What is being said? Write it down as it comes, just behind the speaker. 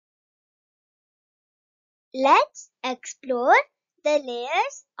Let's explore the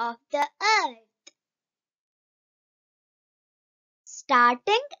layers of the Earth.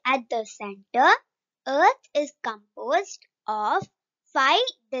 Starting at the center, Earth is composed of 5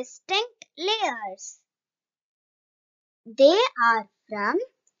 distinct layers. They are from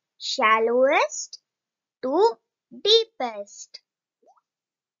shallowest to deepest.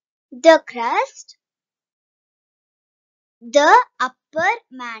 The crust, the upper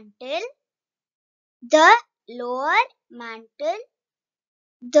mantle, the lower mantle,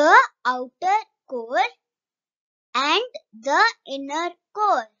 the outer core, and the inner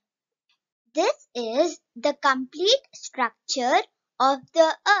core. This is the complete structure of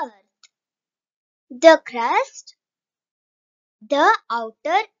the Earth. The crust, the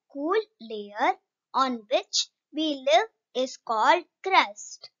outer cool layer on which we live, is called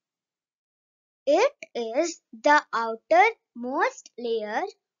crust. It is the outermost layer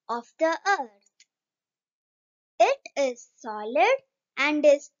of the Earth. It is solid and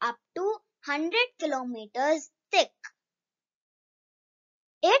is up to 100 kilometers thick.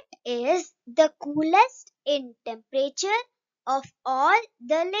 It is the coolest in temperature of all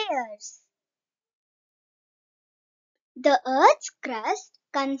the layers. The Earth's crust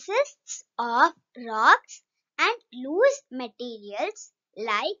consists of rocks and loose materials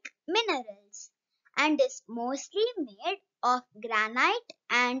like minerals and is mostly made of granite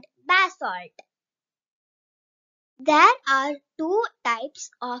and basalt. There are 2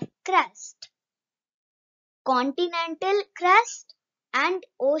 types of crust: continental crust and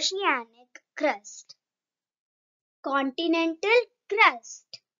oceanic crust. Continental crust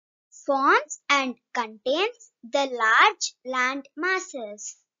forms and contains the large land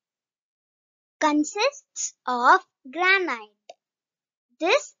masses. Consists of granite.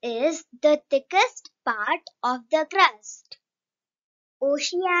 This is the thickest part of the crust.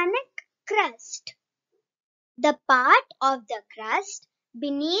 Oceanic crust. The part of the crust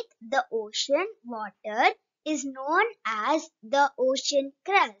beneath the ocean water is known as the ocean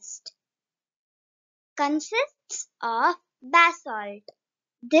crust. Consists of basalt.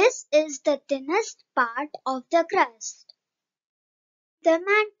 This is the thinnest part of the crust. The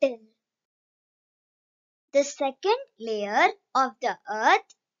mantle. The second layer of the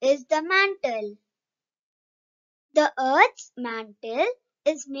Earth is the mantle. The Earth's mantle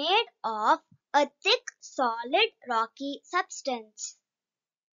is made of a thick, solid, rocky substance.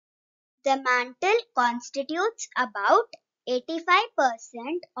 The mantle constitutes about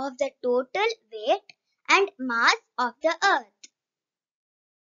 85% of the total weight and mass of the Earth.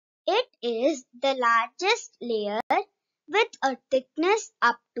 It is the largest layer with a thickness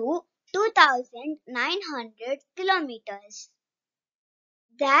up to 2,900 kilometers.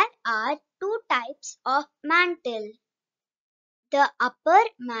 There are 2 types of mantle: the upper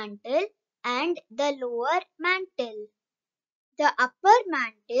mantle and the lower mantle. The upper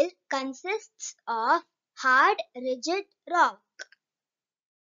mantle consists of hard, rigid rock.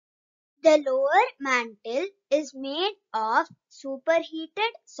 The lower mantle is made of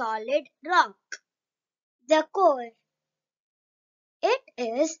superheated solid rock. The core. It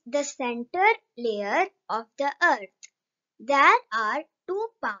is the center layer of the Earth. There are 2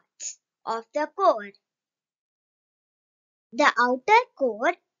 parts of the core. The outer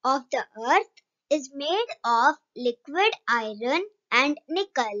core of the Earth is made of liquid iron and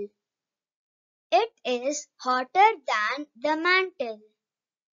nickel. It is hotter than the mantle.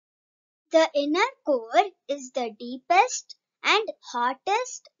 The inner core is the deepest and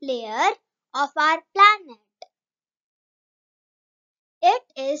hottest layer of our planet. It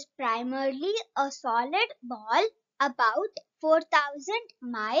is primarily a solid ball about 4,000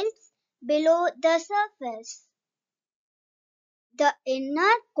 miles below the surface. The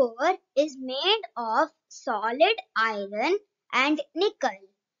inner core is made of solid iron and nickel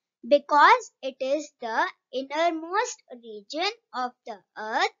because it is the innermost region of the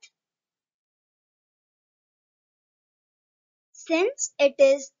Earth. Since it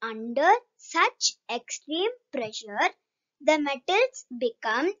is under such extreme pressure, the metals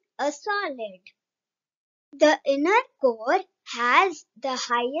become a solid. The inner core has the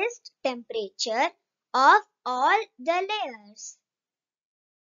highest temperature of all the layers.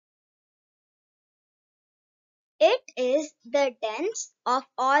 It is the densest of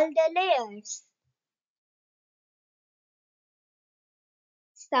all the layers.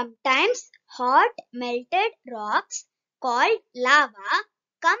 Sometimes hot melted rocks called lava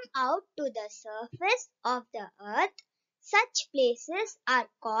come out to the surface of the Earth. Such places are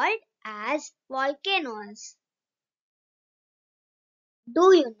called as volcanoes.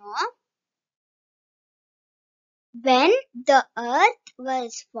 Do you know? When the Earth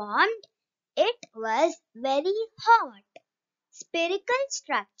was formed, It was very hot, spherical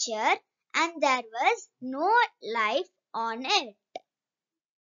structure, and there was no life on it.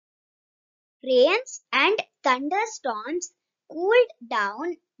 Rains and thunderstorms cooled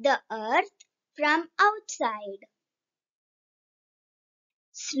down the earth from outside.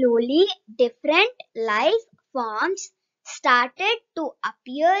 Slowly, different life forms started to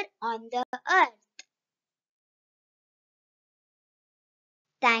appear on the earth.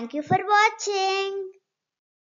 Thank you for watching.